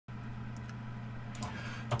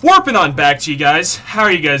Warping on back to you guys. How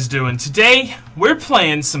are you guys doing? Today, we're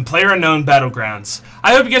playing some PlayerUnknown Battlegrounds.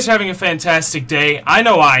 I hope you guys are having a fantastic day. I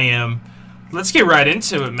know I am. Let's get right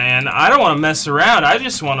into it, man. I don't want to mess around. I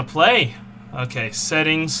just want to play. Okay,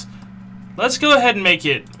 settings. Let's go ahead and make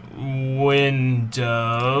it windowed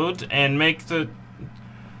and make the...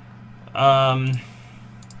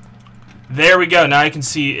 There we go. Now I can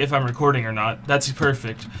see if I'm recording or not. That's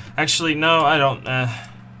perfect. Actually, no, I don't...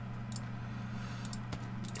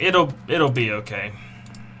 It'll be okay.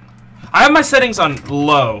 I have my settings on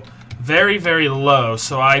low, very, very low,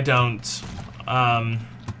 so I don't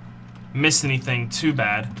miss anything too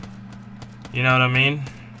bad. You know what I mean?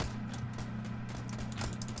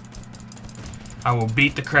 I will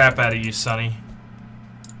beat the crap out of you, Sonny.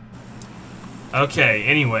 Okay,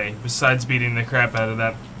 anyway, besides beating the crap out of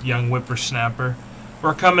that young whippersnapper,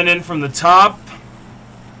 we're coming in from the top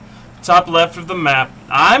left of the map.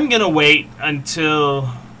 I'm gonna wait until...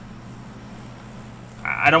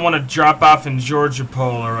 I don't want to drop off in Georgia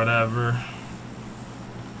Pole or whatever.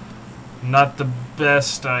 Not the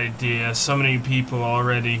best idea. So many people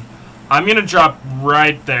already. I'm gonna drop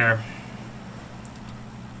right there.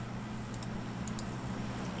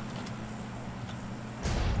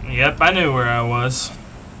 Yep, I knew where I was.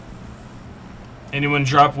 Anyone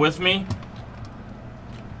drop with me?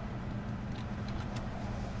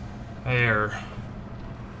 There.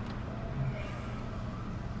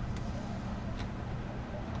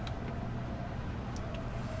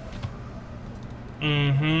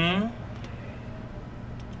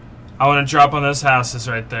 I want to drop on those houses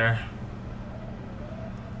right there.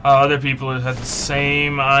 Oh, other people had the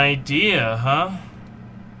same idea, huh?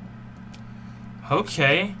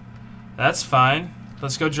 Okay. That's fine.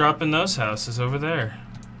 Let's go drop in those houses over there.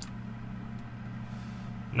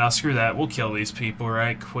 Now screw that. We'll kill these people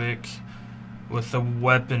right quick with the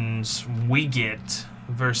weapons we get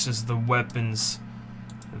versus the weapons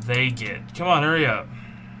they get. Come on, hurry up.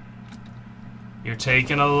 You're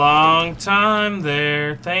taking a long time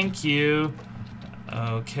there. Thank you.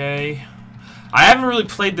 Okay. I haven't really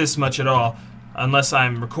played this much at all, unless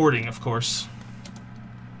I'm recording, of course.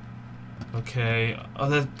 Okay. Oh,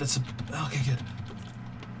 that's a... Okay, good.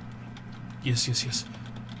 Yes, yes, yes.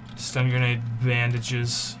 Stun grenade,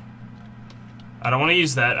 bandages. I don't want to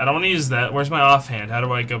use that. I don't want to use that. Where's my offhand? How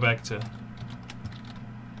do I go back to...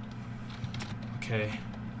 Okay.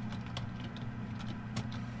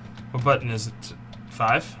 What button is it?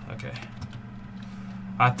 5? Okay.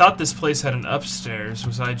 I thought this place had an upstairs.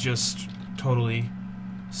 Was I just totally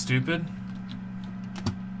stupid?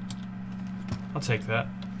 I'll take that.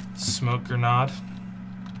 Smoke grenade.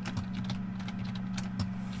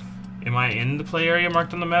 Am I in the play area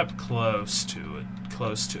marked on the map? Close to it.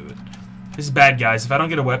 Close to it. This is bad, guys. If I don't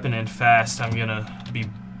get a weapon in fast, I'm gonna be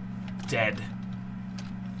dead.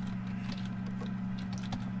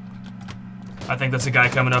 I think that's a guy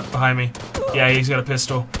coming up behind me. Yeah, he's got a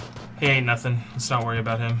pistol. He ain't nothing. Let's not worry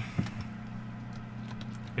about him.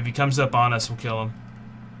 If he comes up on us, we'll kill him.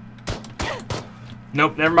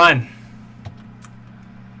 Nope, never mind.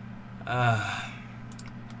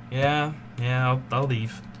 Yeah, I'll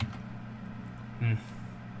leave.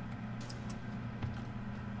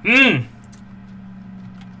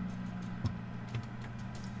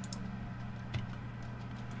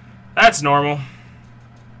 That's normal.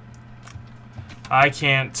 I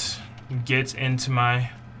can't get into my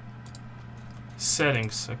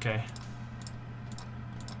settings. Okay.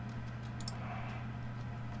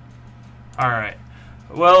 Alright.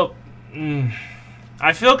 Well,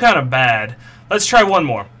 I feel kind of bad. Let's try one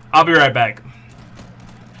more. I'll be right back.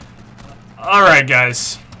 Alright,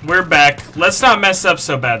 guys. We're back. Let's not mess up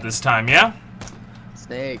so bad this time, yeah?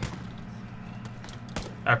 Snake.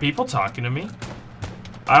 Are people talking to me?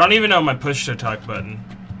 I don't even know my push-to-talk button.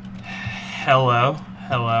 Hello,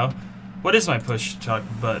 hello. What is my push-to-talk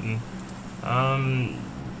button?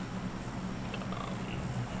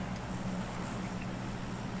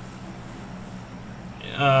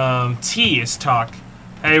 T is talk.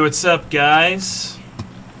 Hey, what's up, guys?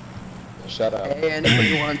 Shut up. Hey,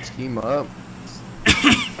 anybody want to team up?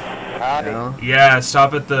 Howdy. Yeah,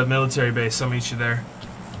 stop at the military base. I'll meet you there.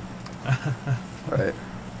 Right.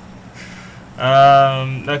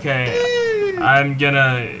 Okay. I'm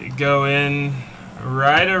gonna go in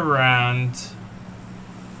right around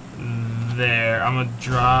there. I'm gonna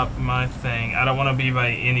drop my thing. I don't want to be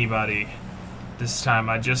by anybody this time.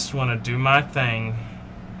 I just want to do my thing.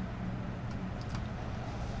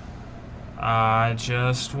 I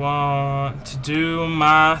just want to do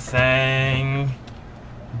my thing.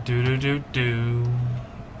 Do do do do.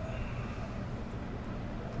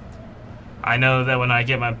 I know that when I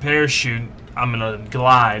get my parachute, I'm gonna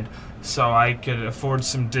glide, so I could afford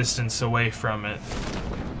some distance away from it.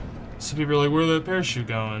 Some people are like, where's that parachute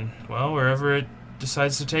going? Well, wherever it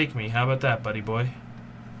decides to take me. How about that, buddy boy?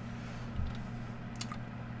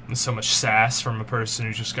 And so much sass from a person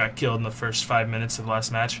who just got killed in the first 5 minutes of the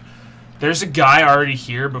last match. There's a guy already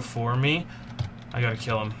here before me. I gotta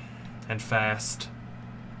kill him. And fast.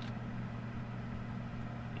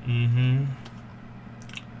 Mm-hmm.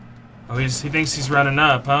 Oh, he thinks he's running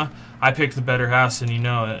up, huh? I picked the better house and you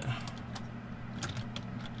know it.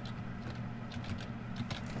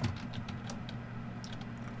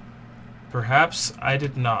 Perhaps I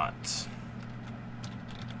did not.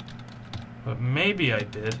 But maybe I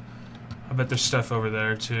did. I bet there's stuff over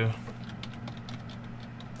there too.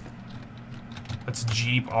 That's a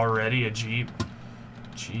Jeep already, a Jeep.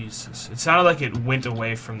 Jesus. It sounded like it went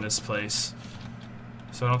away from this place.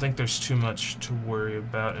 So I don't think there's too much to worry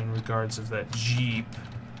about in regards of that Jeep.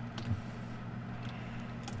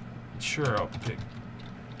 Sure, I'll pick.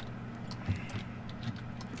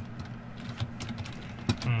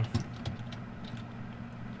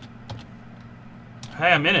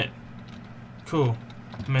 Hey, I'm in it. Cool.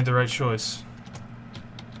 I made the right choice.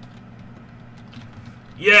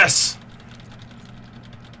 Yes!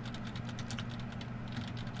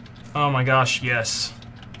 Oh my gosh, yes.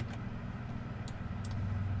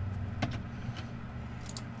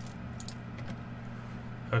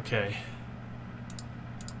 Okay.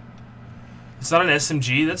 It's not an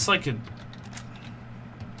SMG, that's like a...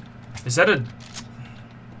 Is that a...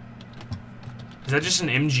 Is that just an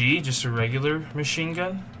MG? Just a regular machine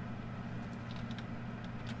gun?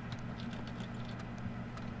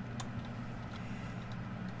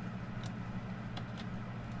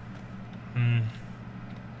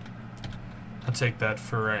 I'll take that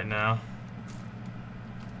for right now.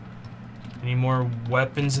 Any more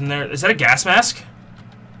weapons in there? Is that a gas mask?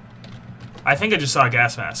 I think I just saw a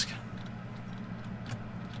gas mask.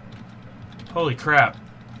 Holy crap.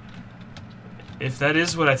 If that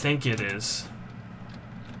is what I think it is.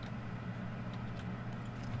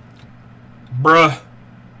 Bruh.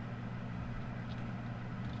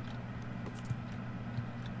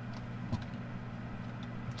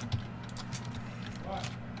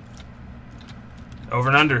 Over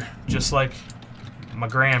and under, just like my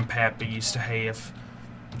grandpappy used to have.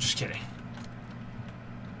 Just kidding.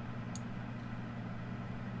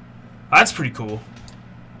 That's pretty cool.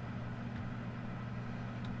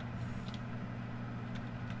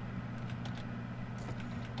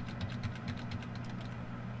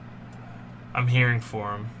 I'm hearing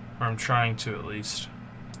for him, or I'm trying to at least.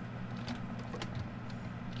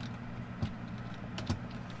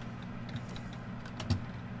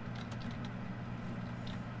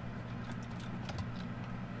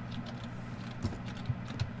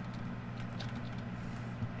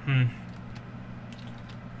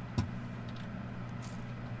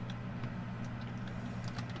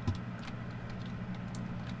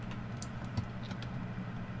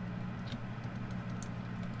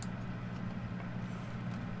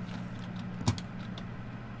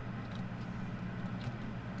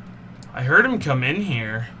 I heard him come in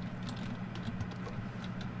here.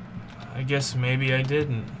 I guess maybe I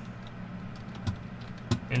didn't.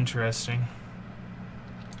 Interesting.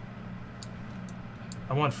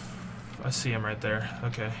 I see him right there.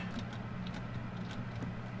 Okay.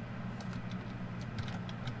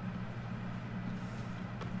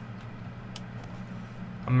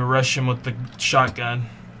 I'm gonna rush him with the shotgun.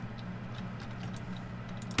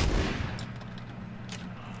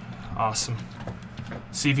 Awesome.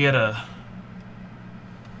 See if he had a...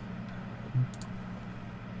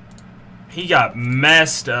 He got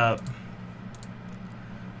messed up.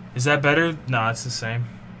 Is that better? No, it's the same.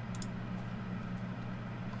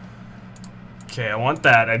 Okay, I want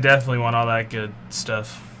that. I definitely want all that good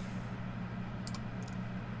stuff.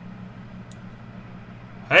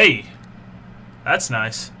 Hey! That's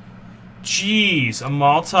nice. Jeez, a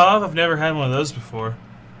Molotov? I've never had one of those before.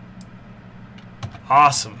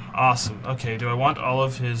 Awesome, awesome. Okay, do I want all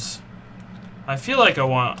of his... I feel like I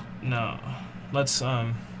want... No. Let's,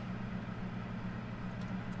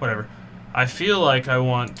 whatever. I feel like I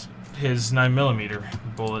want his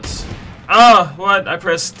 9mm bullets. Ah! What? I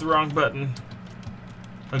pressed the wrong button.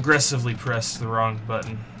 Aggressively pressed the wrong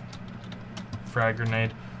button. Frag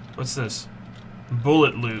grenade. What's this?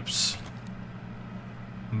 Bullet loops.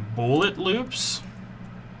 Bullet loops?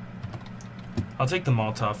 I'll take the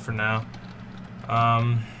Molotov for now.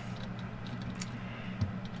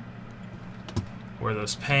 Wear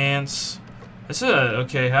those pants. This is a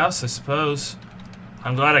okay house, I suppose.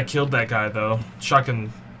 I'm glad I killed that guy, though.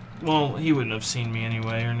 Shotgun Well, he wouldn't have seen me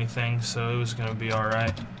anyway or anything, so it was gonna be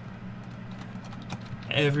alright.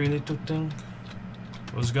 Every little thing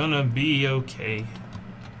was gonna be okay.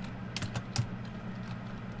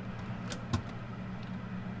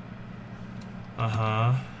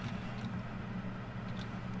 Uh-huh.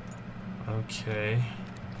 Okay.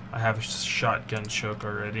 I have a shotgun choke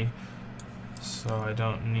already, so I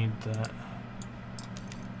don't need that.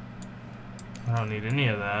 I don't need any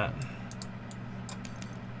of that.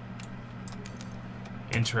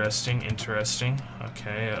 Interesting, interesting.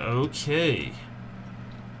 Okay, okay.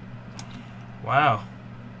 Wow.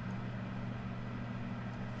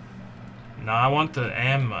 Now I want the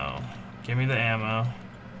ammo. Give me the ammo.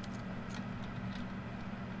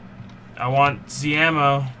 I want the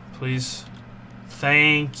ammo, please.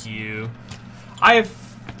 Thank you. I have...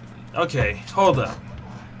 Okay, hold up.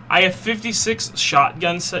 I have 56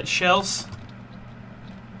 shotgun set shells.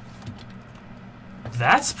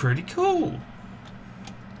 That's pretty cool.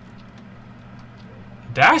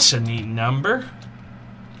 That's a neat number.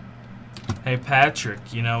 Hey,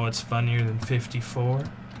 Patrick, you know what's funnier than 54?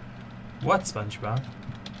 What, SpongeBob?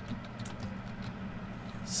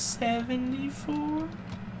 74?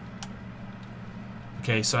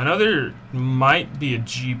 Okay, so I know there might be a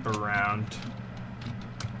Jeep around.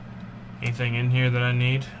 Anything in here that I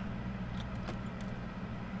need?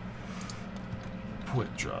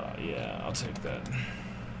 Quick draw, yeah, I'll take that.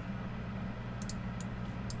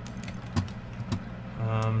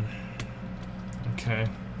 Okay.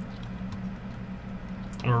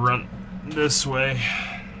 We'll run this way.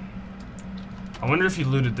 I wonder if he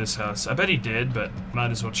looted this house. I bet he did, but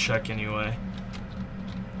might as well check anyway.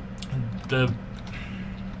 The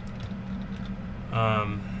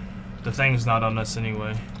thing's not on us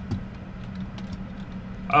anyway.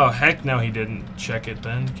 Oh, heck no, he didn't check it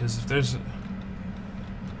then, because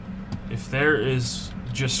if there is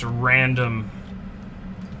just a random...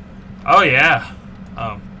 Oh, yeah.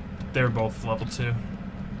 Oh, they're both level 2.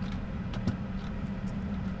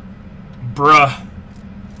 Bruh.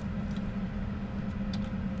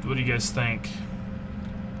 What do you guys think?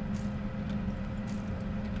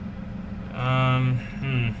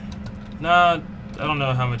 Nah, I don't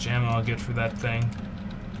know how much ammo I'll get for that thing.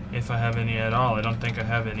 If I have any at all. I don't think I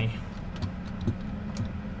have any.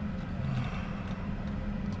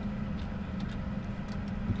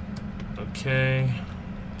 Okay.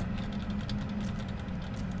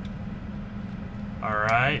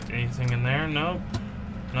 Alright, anything in there? Nope.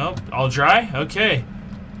 Nope. All dry? Okay.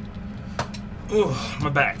 Ooh, my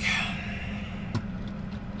back.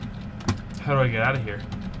 How do I get out of here?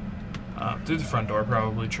 Through the front door,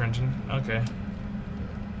 probably, Trenton. Okay.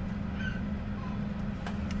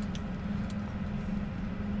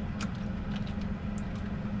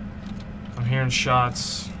 I'm hearing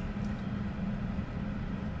shots.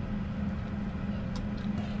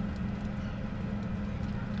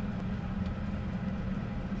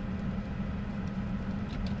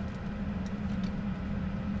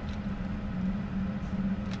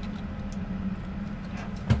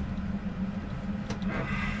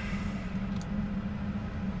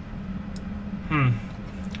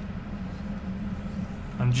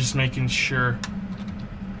 I'm just making sure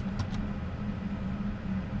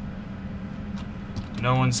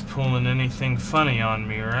no one's pulling anything funny on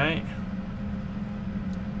me, right?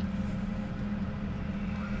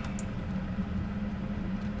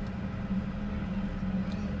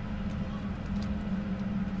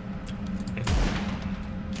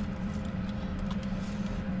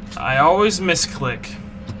 I always misclick.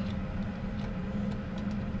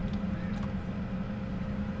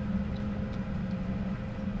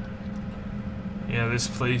 Yeah, this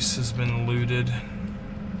place has been looted.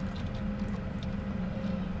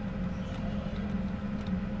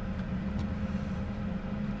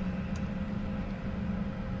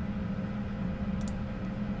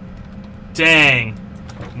 Dang!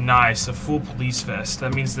 Nice, a full police vest.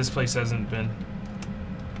 That means this place hasn't been...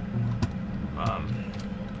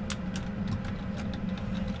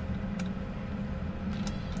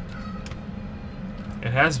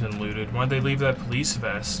 It has been looted. Why'd they leave that police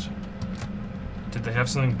vest? Did they have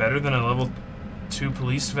something better than a level 2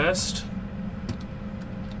 police vest?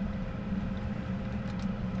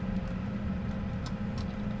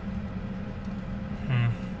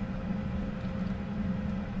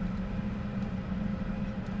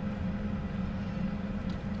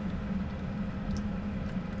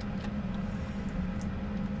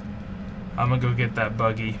 I'm gonna go get that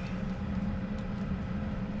buggy.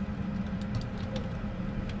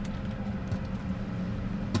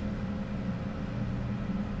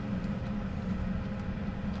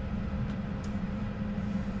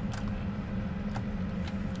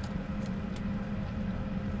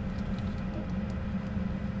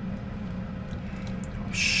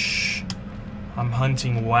 I'm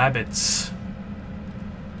hunting wabbits.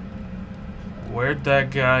 Where'd that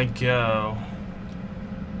guy go?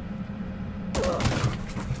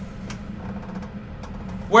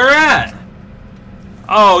 Where at?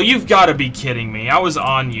 Oh, you've got to be kidding me. I was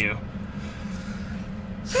on you.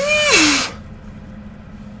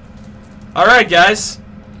 Alright, guys.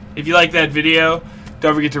 If you liked that video,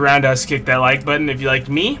 don't forget to roundhouse kick that like button. If you liked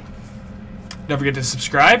me, don't forget to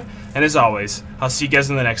subscribe. And as always, I'll see you guys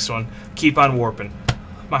in the next one. Keep on warping.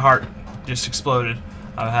 My heart just exploded.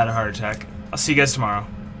 I had a heart attack. I'll see you guys tomorrow.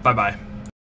 Bye-bye.